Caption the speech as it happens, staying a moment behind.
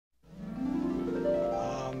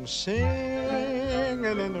I'm singing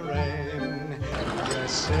in the rain,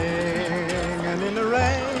 just singing in the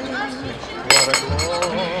rain. What a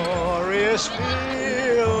glorious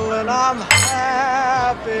feeling, I'm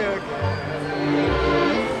happy again.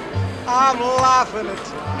 I'm laughing at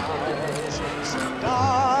clouds so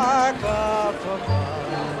dark up above.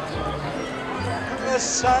 The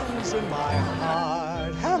sun's in my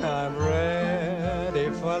heart and I'm ready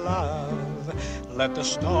for love. Let the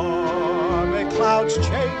stormy clouds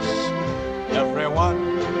chase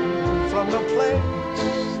everyone from the place.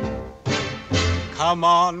 Come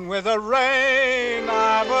on with the rain,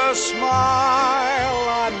 I've a smile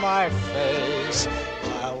on my face.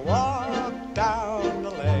 I'll walk down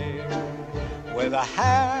the lane with a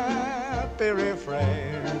happy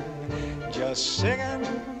refrain, just singing,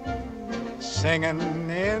 singing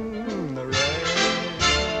in the rain.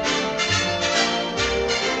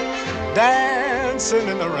 Dancing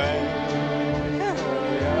in the rain.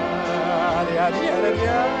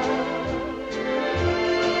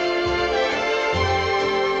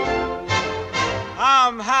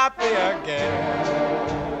 I'm happy again.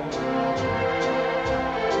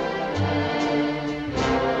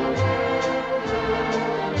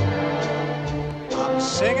 I'm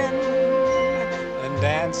singing and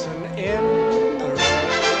dancing in the rain.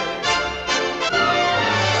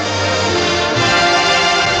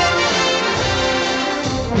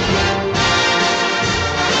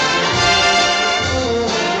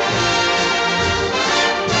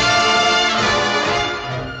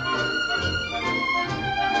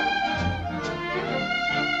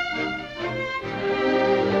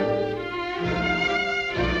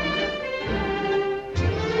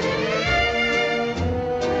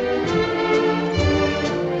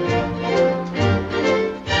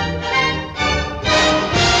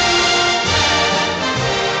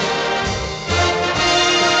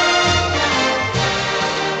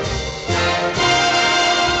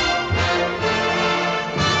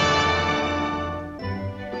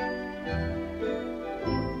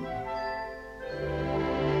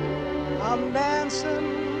 I'm dancing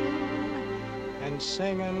and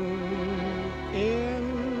singing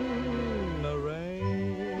in the rain.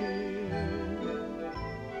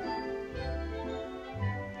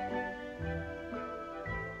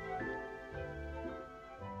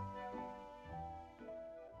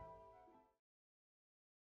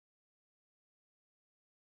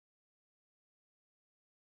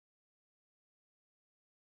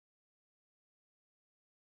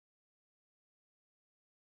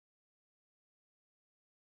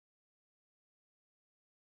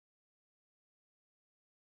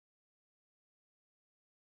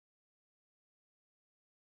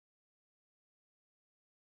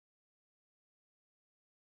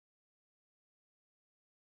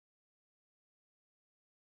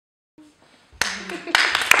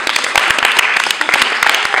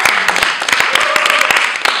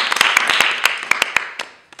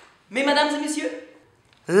 Mesdames et messieurs,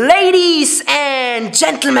 ladies and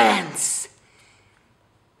gentlemen,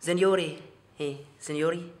 signori e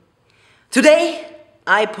signori, today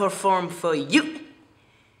I perform for you,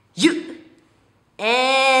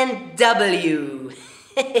 and W.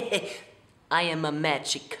 I am a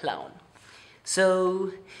magic clown,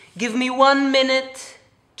 so give me 1 minute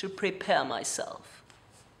to prepare myself.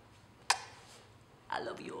 I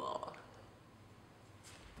love you all.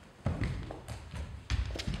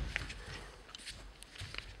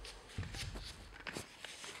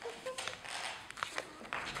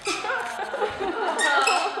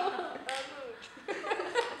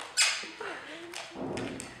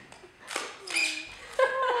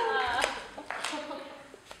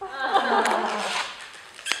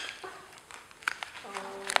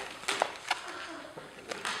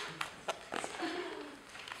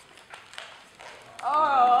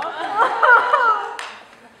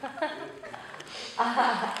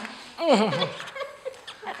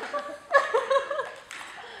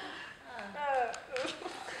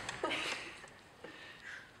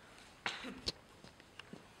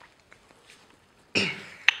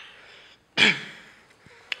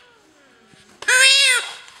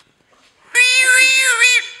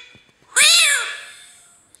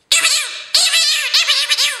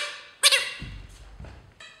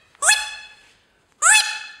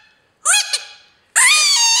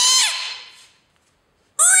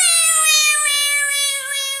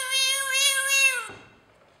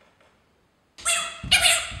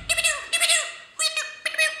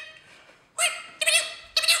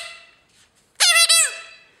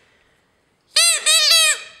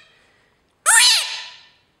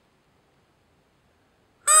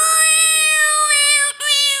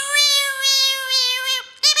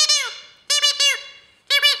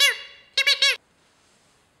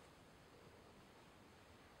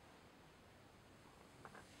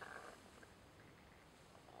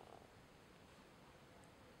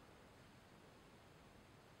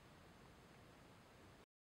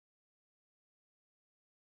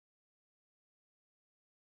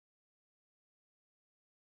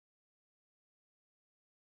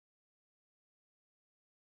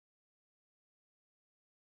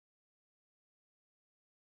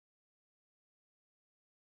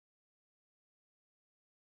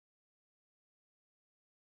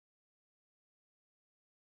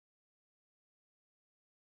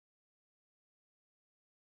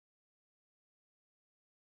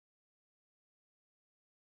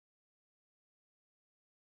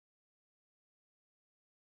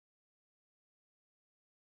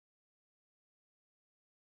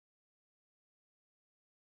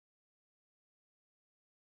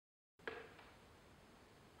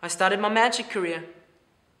 I started my magic career.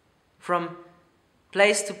 From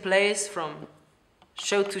place to place, from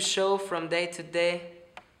show to show, from day to day.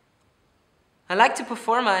 I like to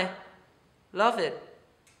perform, I love it.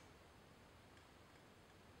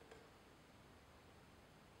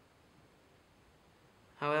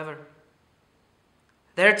 However,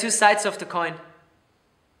 there are two sides of the coin.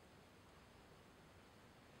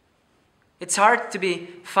 It's hard to be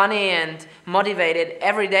funny and motivated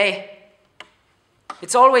every day.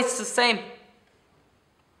 It's always the same.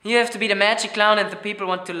 You have to be the magic clown and the people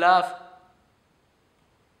want to laugh.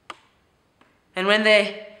 And when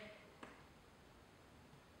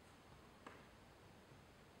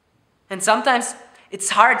And sometimes it's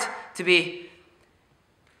hard to be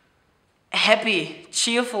happy,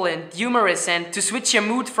 cheerful and humorous and to switch your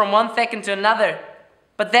mood from one second to another.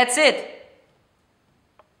 But that's it.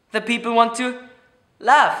 The people want to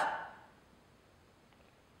laugh.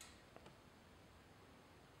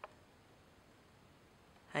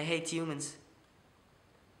 I hate humans.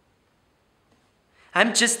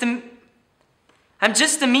 I'm just a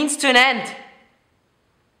means to an end.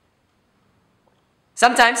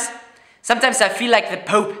 Sometimes I feel like the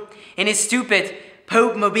Pope in his stupid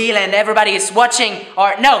Pope mobile and everybody is watching,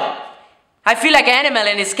 or no, I feel like an animal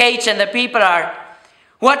in his cage and the people are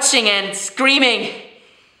watching and screaming.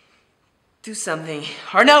 Do something.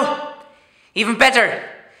 Or no, even better,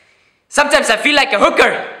 sometimes I feel like a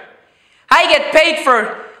hooker. I get paid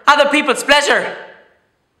for other people's pleasure.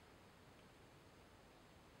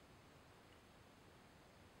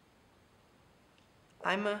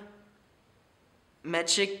 I'm a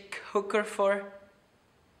magic hooker for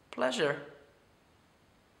pleasure.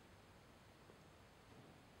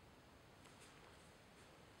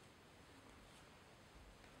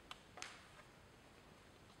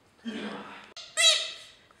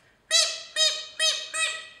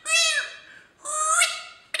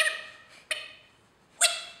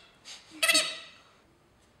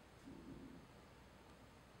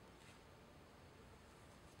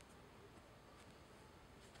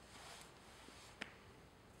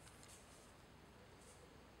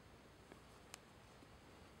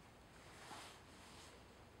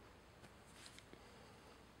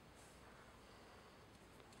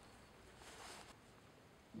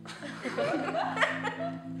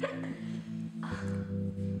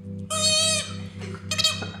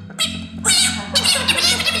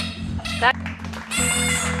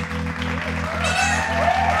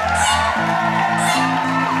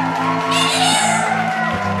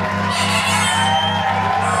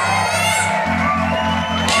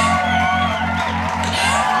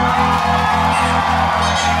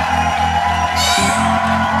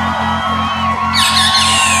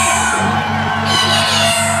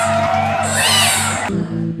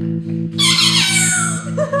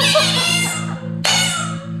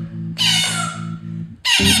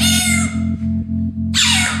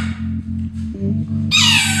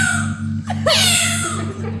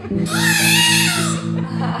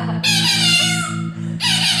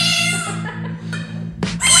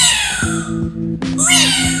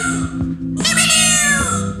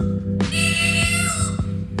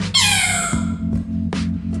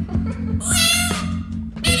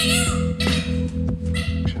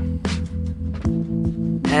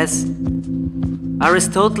 As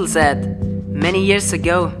Aristotle said many years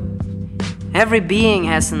ago, every being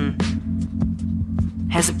has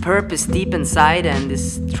a purpose deep inside and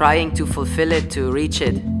is trying to fulfill it, to reach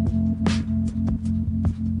it.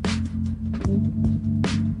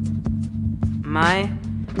 My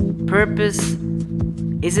purpose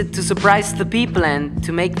is it to surprise the people and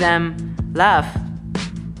to make them laugh.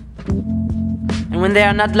 And when they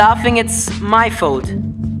are not laughing, it's my fault.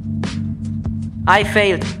 I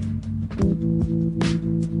failed.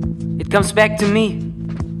 It comes back to me.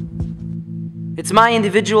 It's my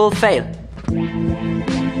individual fail.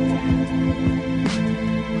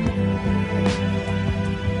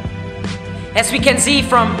 As we can see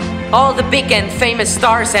from all the big and famous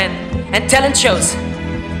stars and talent shows,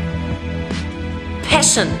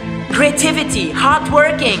 passion, creativity, hard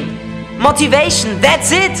working, motivation,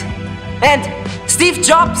 that's it. And Steve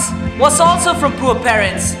Jobs was also from poor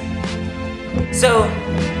parents. So,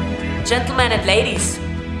 gentlemen and ladies,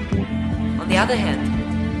 on the other hand,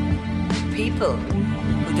 people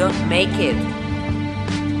who don't make it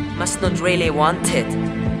must not really want it.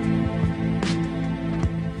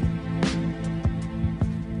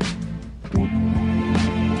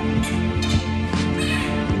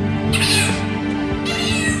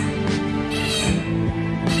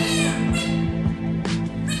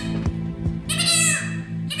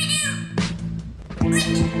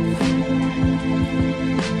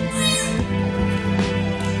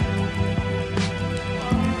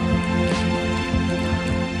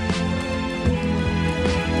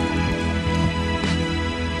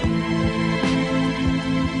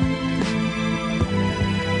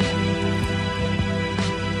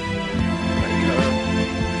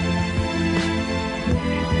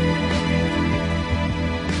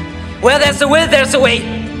 Where there's a will, there's a way.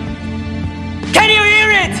 Can you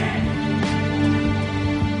hear it?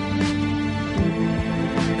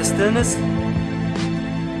 The stillness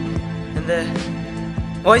and the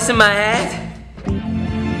voice in my head. The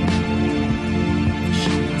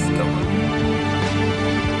show must go on.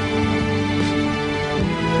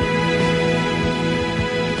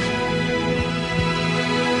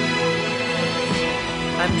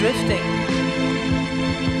 I'm drifting.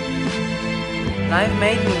 Life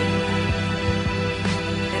made me,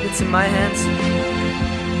 and it's in my hands.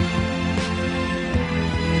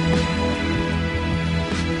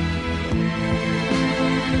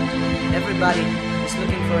 Everybody is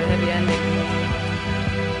looking for a happy ending.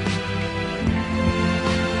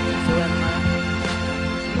 So am I.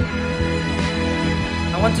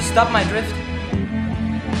 I want to stop my drift.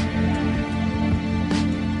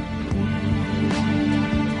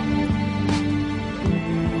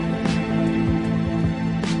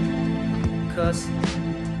 Because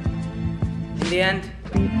in the end,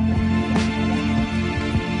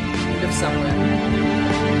 you live somewhere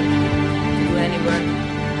to do any work.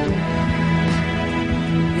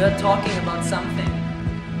 You are talking about something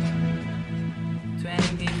to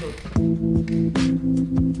any people.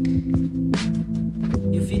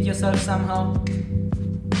 You feed yourself somehow.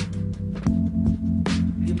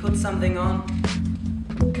 You put something on.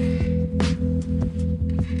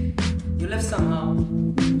 You live somehow.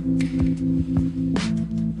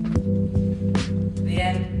 The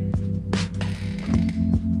end,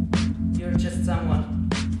 you're just someone.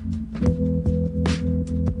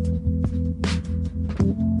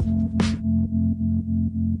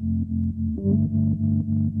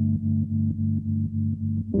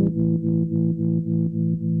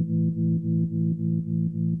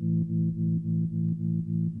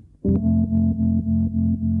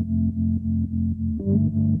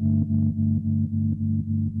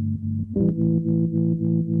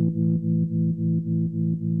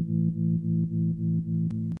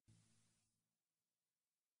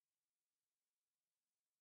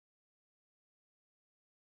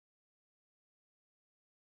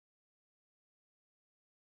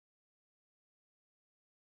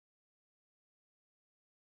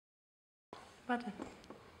 Warte.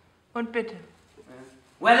 Und bitte.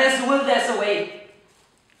 Where there's a will, there's a way.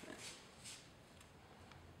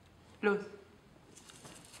 Los.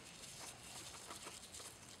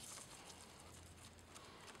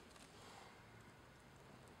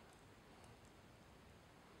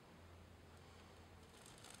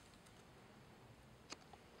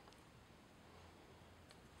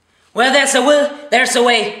 Where there's a will, there's a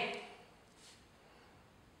way.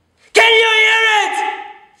 Can you hear it?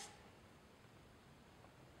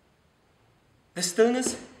 The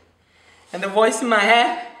stillness and the voice in my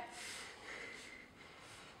head.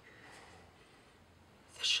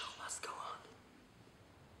 The show must go on.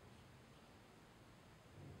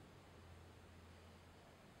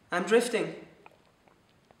 I'm drifting.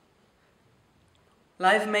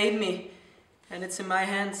 Life made me, and it's in my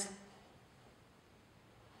hands.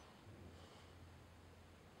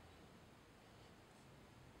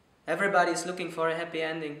 Everybody's looking for a happy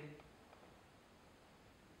ending.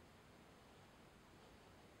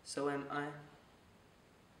 So am I.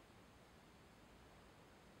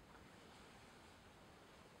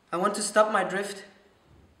 I want to stop my drift.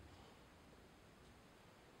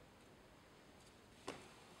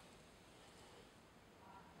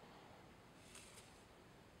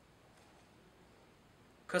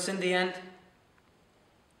 Because in the end,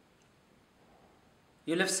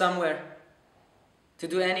 you live somewhere to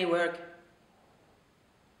do any work.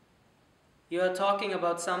 You are talking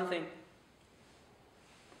about something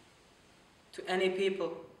to any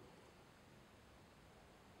people.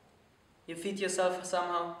 You feed yourself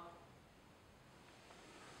somehow.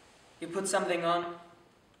 You put something on.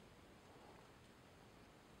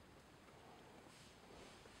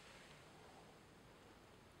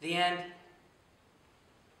 The end,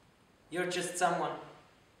 you're just someone.